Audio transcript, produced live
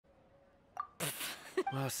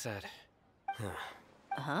Well said.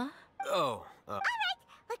 Huh? Oh,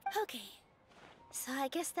 Okay. So I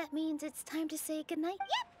guess that means it's time to say goodnight?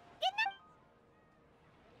 Yep, good night.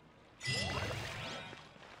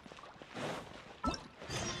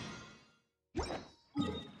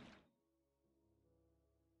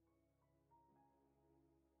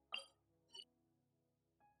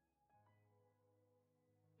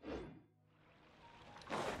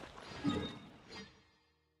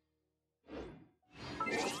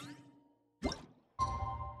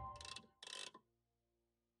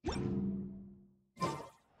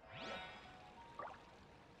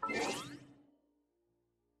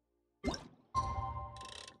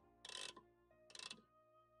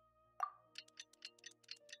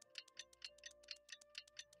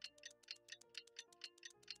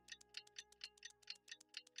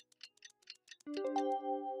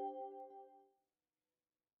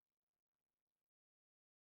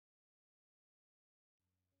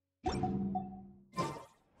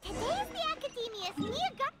 Today is the Academia's new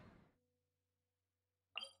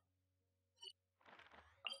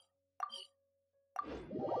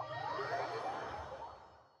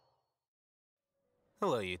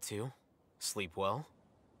hello, you two. Sleep well?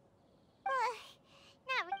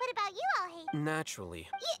 What about you, ALHAITHAM? Naturally.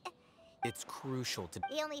 Yeah. It's crucial to...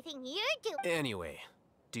 The only thing you're doing... Anyway,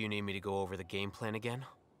 do you need me to go over the game plan again?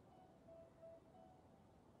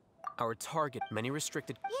 Our target, many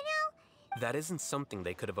restricted... You know... That isn't something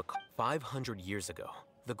they could have... 500 years ago,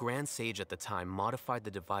 the Grand Sage at the time modified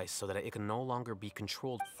the device so that it can no longer be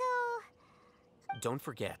controlled. So... Don't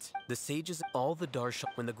forget, the sages, all the Darsha,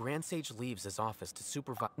 when the Grand Sage leaves his office to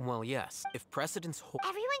supervise... Well, yes, if precedence hold...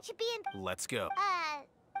 Everyone should be in... Let's go.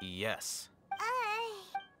 Yes.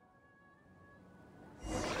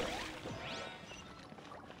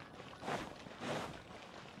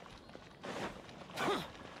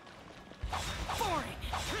 Boring!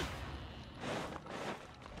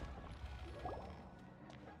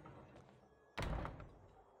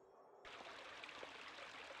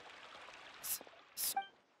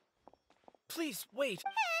 Please, wait.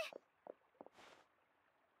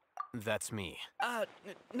 That's me.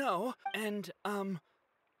 No. And,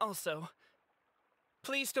 also,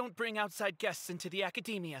 please don't bring outside guests into the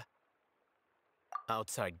Academia.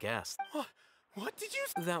 Outside guest. What did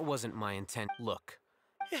you... That wasn't my intent. Look.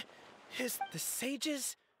 Is the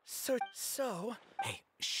sages so... Hey,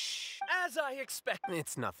 shh. As I expect.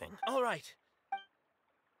 It's nothing. All right.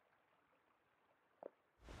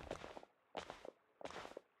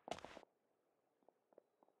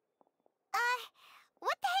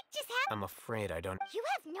 What the heck just happened? I'm afraid I don't... You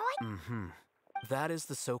have no idea? Mm-hmm. That is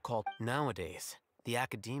the so-called... Nowadays, the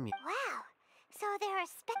Academia... Wow. So there are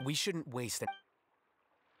We shouldn't waste it.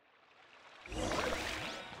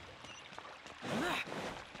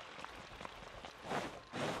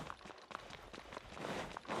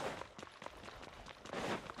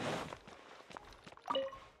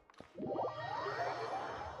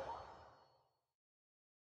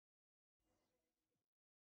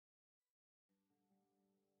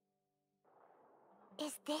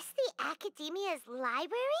 Is this the Academia's library?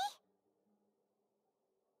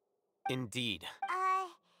 Indeed.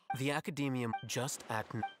 The Academia just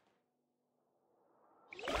act...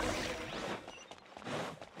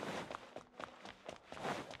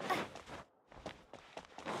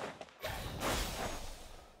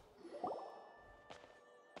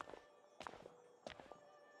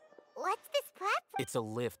 What's this platform? It's a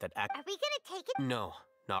lift that act... Are we gonna take it? No,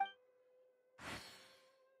 not...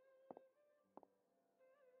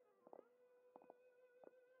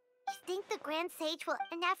 You think the Grand Sage will...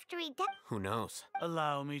 And after he dies... Who knows?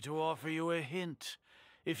 Allow me to offer you a hint.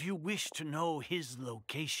 If you wish to know his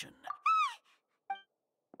location...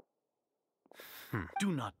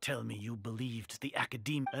 Do not tell me you believed the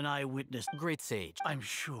Academia an eyewitness. Great Sage. I'm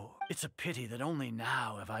sure. It's a pity that only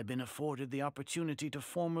now have I been afforded the opportunity to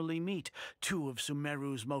formally meet two of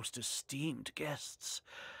Sumeru's most esteemed guests.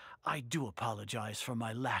 I do apologize for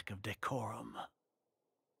my lack of decorum.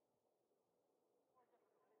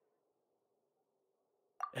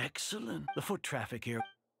 Excellent. The foot traffic here.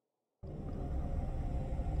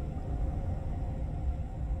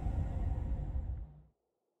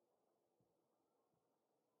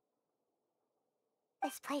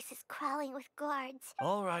 This place is crawling with guards.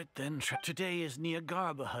 All right then, today is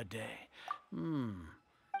Niagarbaha Day.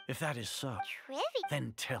 If that is so, Trivia?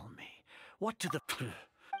 then tell me, what do the...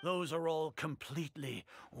 Those are all completely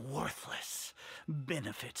worthless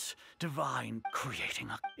benefits, divine creating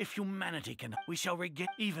a... If humanity can, we shall regain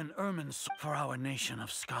even Ermin's for our nation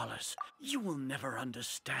of scholars. You will never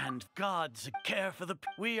understand God's care for the...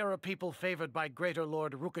 We are a people favored by Greater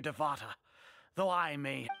Lord Rukadevata. though I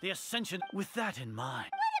may the ascension with that in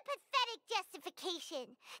mind. What a pathetic justification.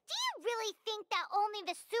 Do you really think that only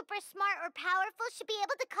the super smart or powerful should be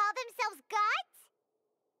able to call themselves gods?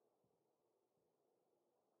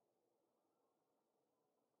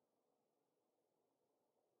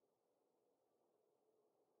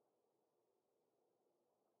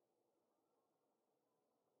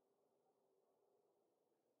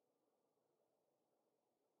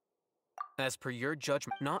 As per your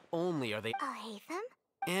judgment, not only are they... ALHAITHAM?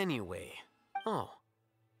 Anyway. Oh,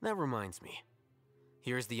 that reminds me.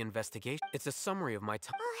 Here's the investigation. It's a summary of my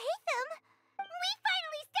time. ALHAITHAM? We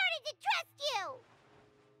finally started to trust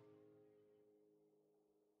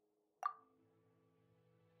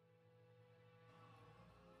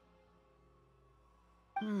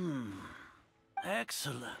you!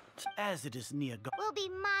 Excellent. As it is near We'll be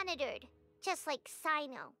monitored, just like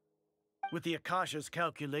Sino. with the Akasha's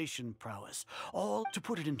calculation prowess, all to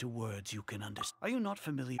put it into words you can understand. Are you not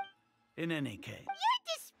familiar? In any case...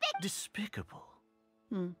 You're Despicable.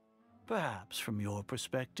 Perhaps from your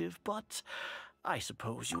perspective, but I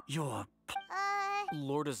suppose you're...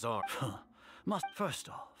 Lord Azar. Must first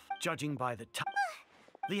off, judging by the time...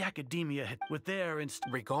 the academia had, with their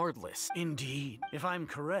Regardless. Indeed. If I'm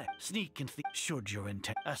correct, sneak into the... should your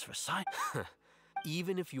intent... As for science...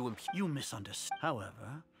 Even if you you misunderstand.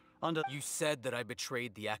 However, under... You said that I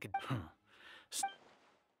betrayed the acad...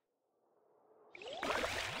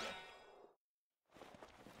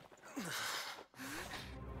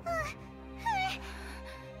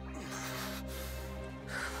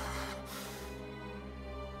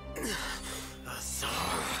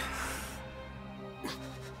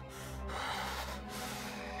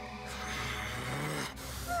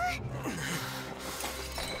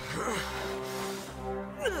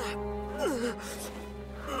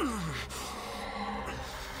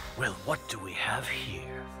 Well, what do we have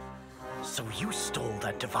here? So you stole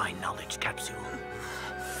that divine knowledge capsule.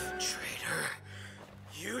 Traitor!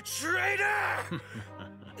 You traitor!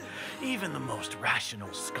 Even the most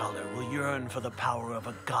rational scholar will yearn for the power of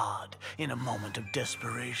a god in a moment of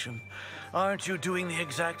desperation. Aren't you doing the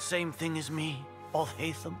exact same thing as me,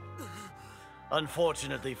 ALHAITHAM?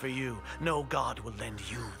 Unfortunately for you, no god will lend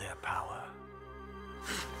you their power.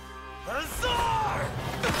 Azar!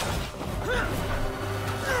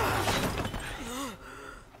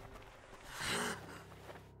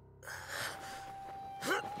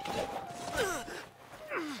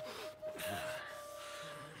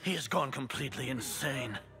 He has gone completely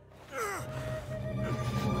insane.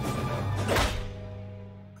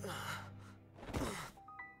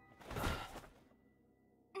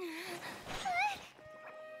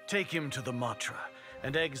 Take him to the Matra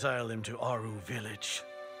and exile him to Aru village.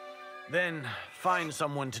 Then find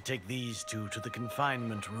someone to take these two to the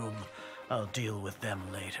confinement room. I'll deal with them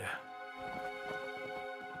later.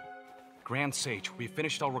 Grand Sage, we've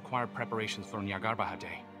finished all required preparations for Nyagarbha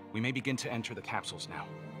Day. We may begin to enter the capsules now.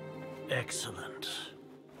 Excellent.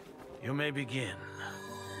 You may begin.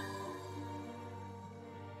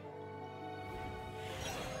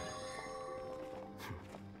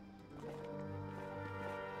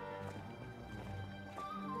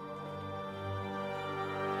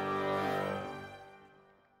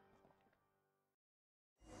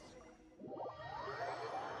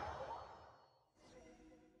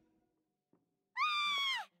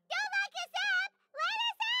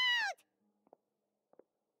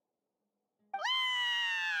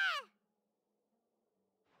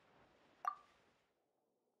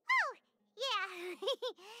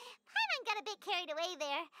 Paimon got a bit carried away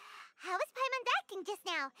there. How was Paimon acting just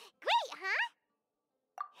now? Great, huh?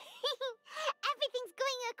 Everything's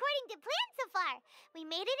going according to plan so far. We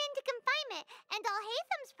made it into confinement, and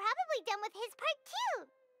ALHAITHAM's probably done with his part too.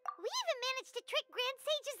 We even managed to trick Grand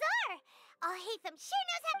Sage Azar. ALHAITHAM sure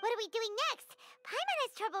knows how. What are we doing next? Paimon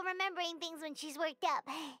has trouble remembering things when she's worked up.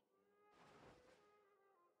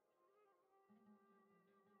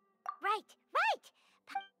 Right.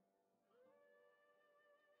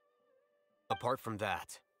 Apart from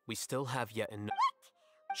that, we still have yet another.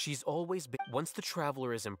 She's always been. Once the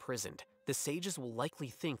traveler is imprisoned, the sages will likely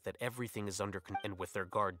think that everything is under control and with their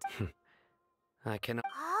guard. I cannot.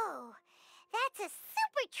 Oh, that's a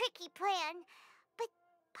super tricky plan. But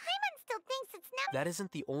Paimon still thinks it's not. That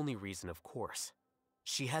isn't the only reason, of course.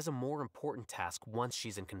 She has a more important task once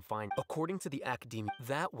she's in confinement. According to the academia,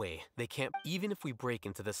 that way they can't. Even if we break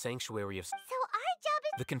into the sanctuary of. So our job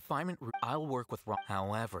is. The confinement room. I'll work with Ron.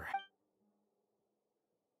 However.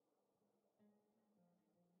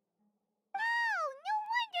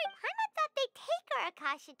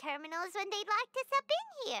 Akasha terminals when they locked us up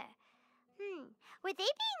in here. Were they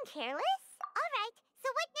being careless? All right, so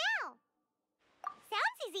what now?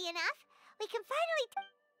 can finally...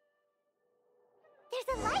 There's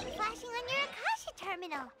a light flashing on your Akasha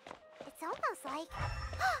terminal. It's almost like...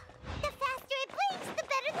 The faster it blinks, the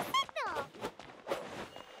better the signal!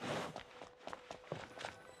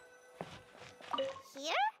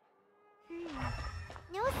 Here?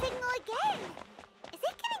 No signal again! Is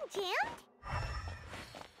it getting jammed?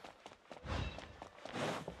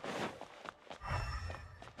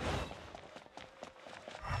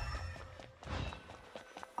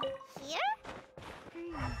 Here?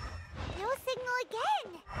 No signal again!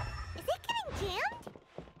 Is it getting jammed?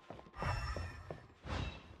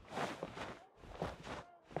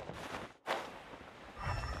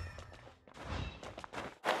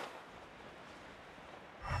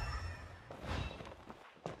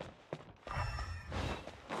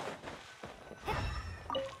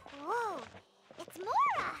 Whoa! It's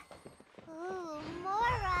Mora! Ooh,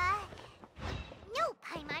 Mora! No,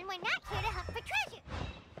 Paimon, we're not here to hunt for treasure!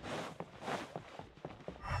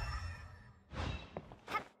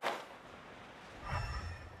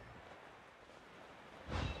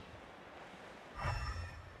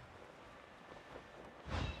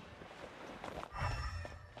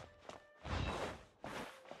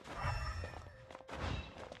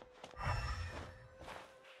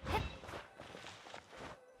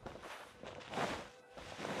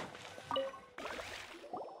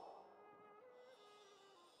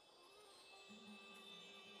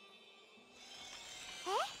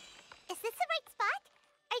 Eh? Is this the right spot?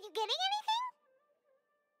 Are you getting anything?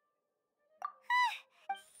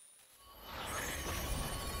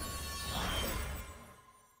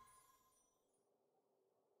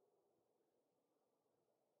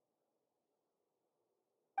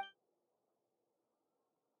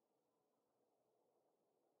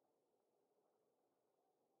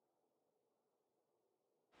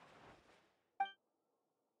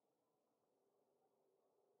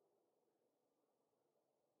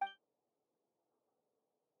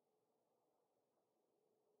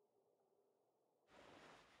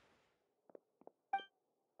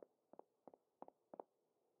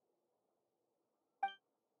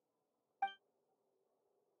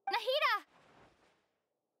 Nahida!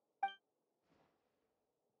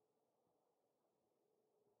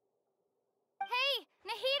 Hey,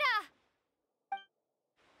 Nahida!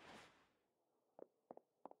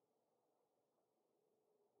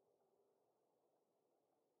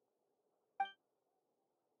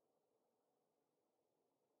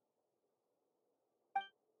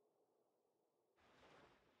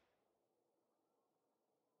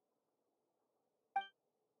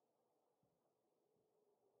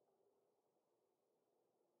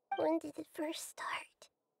 When did it first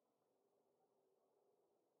start?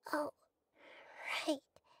 Oh, right.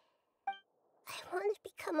 I want to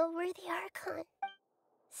become a worthy Archon.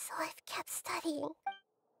 So I've kept studying,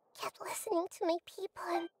 kept listening to my people,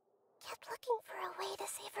 and kept looking for a way to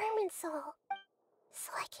save Irminsul.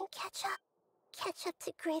 So I can catch up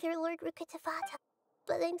to Greater Lord Rukkhadevata.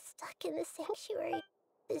 But I'm stuck in the sanctuary.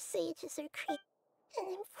 The sages are creeping, and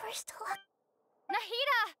I'm forced to look.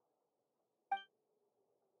 Nahida!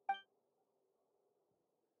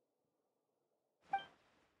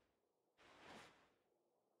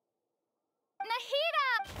 Nahida!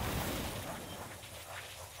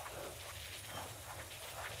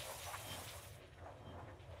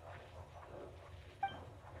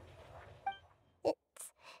 It's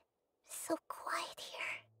so quiet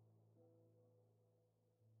here.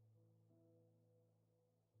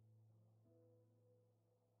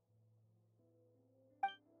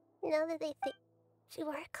 Now that I think to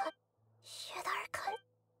Archon, should Archon,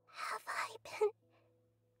 have I been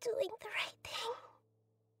doing the right thing?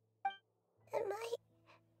 Am I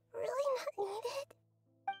really not needed?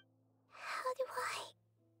 How do I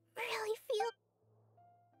really feel?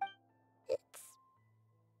 It's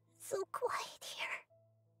so quiet here.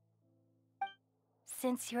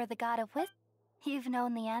 Since you're the god of wisdom, you've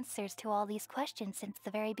known the answers to all these questions since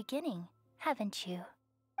the very beginning, haven't you?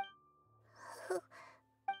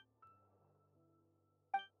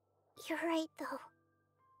 You're right, though.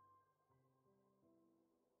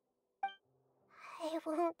 I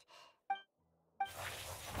won't.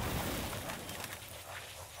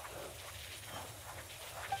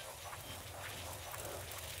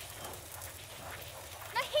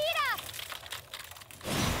 Nahida!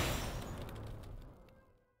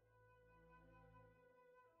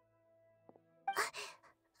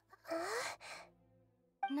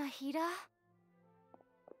 Nahida?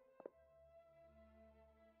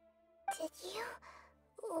 Did you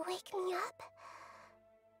wake me up?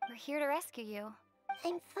 We're here to rescue you.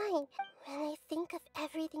 I'm fine. When I think of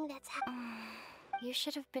everything that's happened. You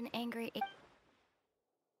should have been angry.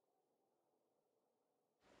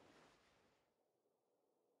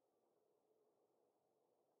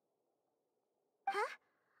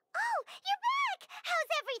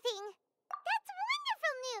 anything. That's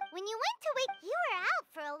wonderful news. When you went to wake, you were out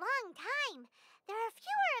for a long time. There are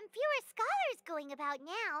fewer and fewer scholars going about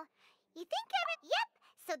now. You think Yep,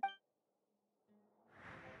 so...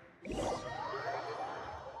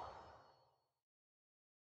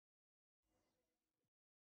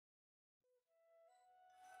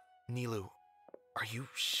 Nilu, are you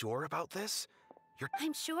sure about this?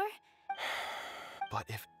 I'm sure. But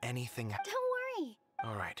if anything... Don't worry.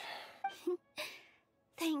 All right.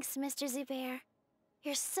 Thanks, Mr. Zubair.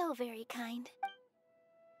 You're so very kind.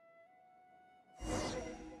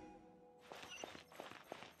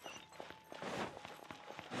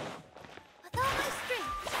 With all my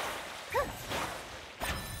strength. Huh.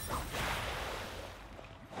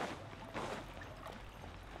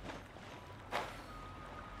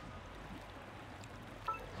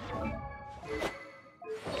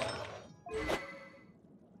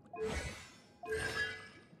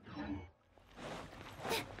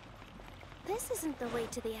 This isn't the way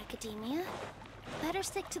to the academia. Better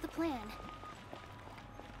stick to the plan.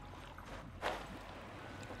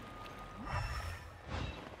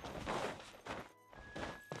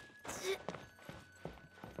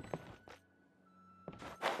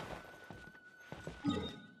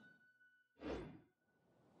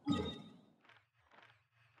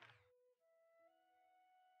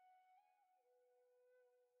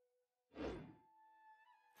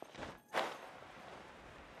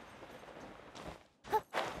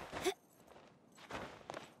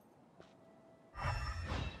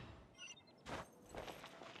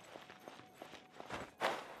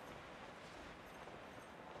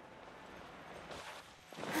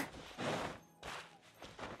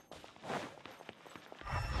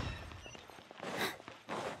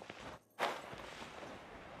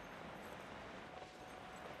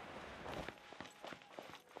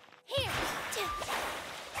 Here!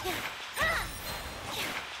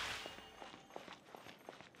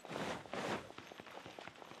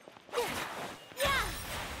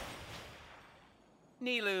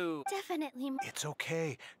 Nilu! Definitely. It's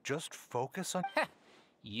okay. Just focus on...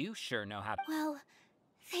 You sure know how to... Well,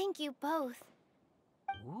 thank you both.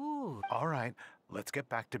 Ooh. All right, let's get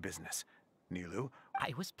back to business. Nilu?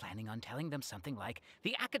 I was planning on telling them something like,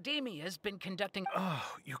 the Academia's been conducting...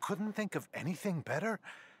 Oh, you couldn't think of anything better?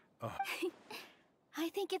 Oh. I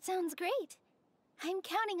think it sounds great. I'm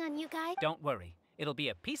counting on you guys. Don't worry. It'll be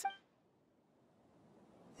a piece...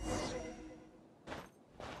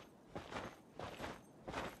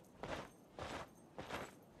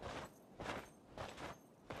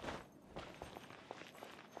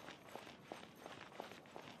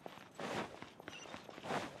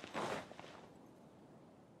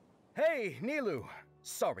 Hey, Nilu!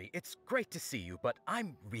 Sorry, it's great to see you, but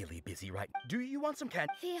I'm really busy right now. Do you want some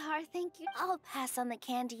candy? Vihar, thank you. I'll pass on the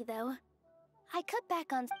candy, though. I cut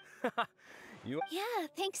back on... Yeah,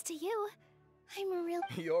 thanks to you. I'm a real...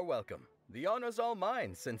 You're welcome. The honor's all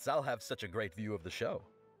mine, since I'll have such a great view of the show.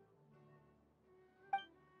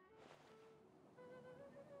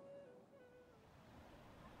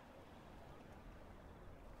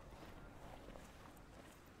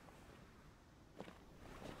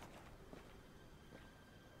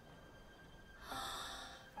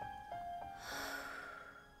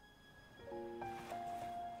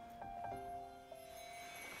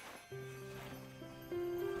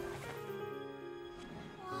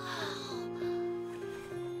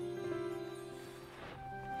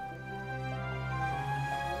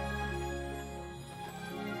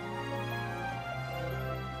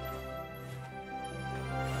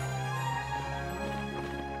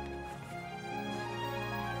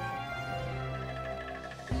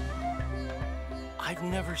 I've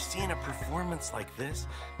never seen a performance like this.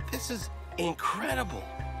 This is incredible.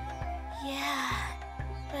 Yeah,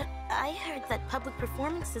 but I heard that public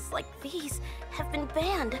performances like these have been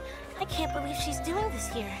banned. I can't believe she's doing this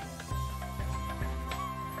here.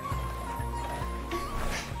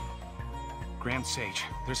 Grand Sage,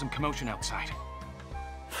 there's some commotion outside.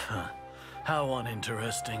 Huh. How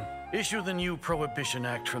uninteresting. Issue the new Prohibition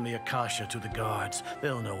Act from the Akasha to the guards.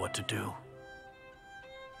 They'll know what to do.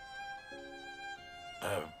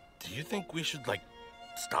 Do you think we should, like,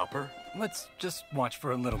 stop her? Let's just watch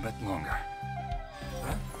for a little bit longer.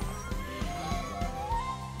 Huh?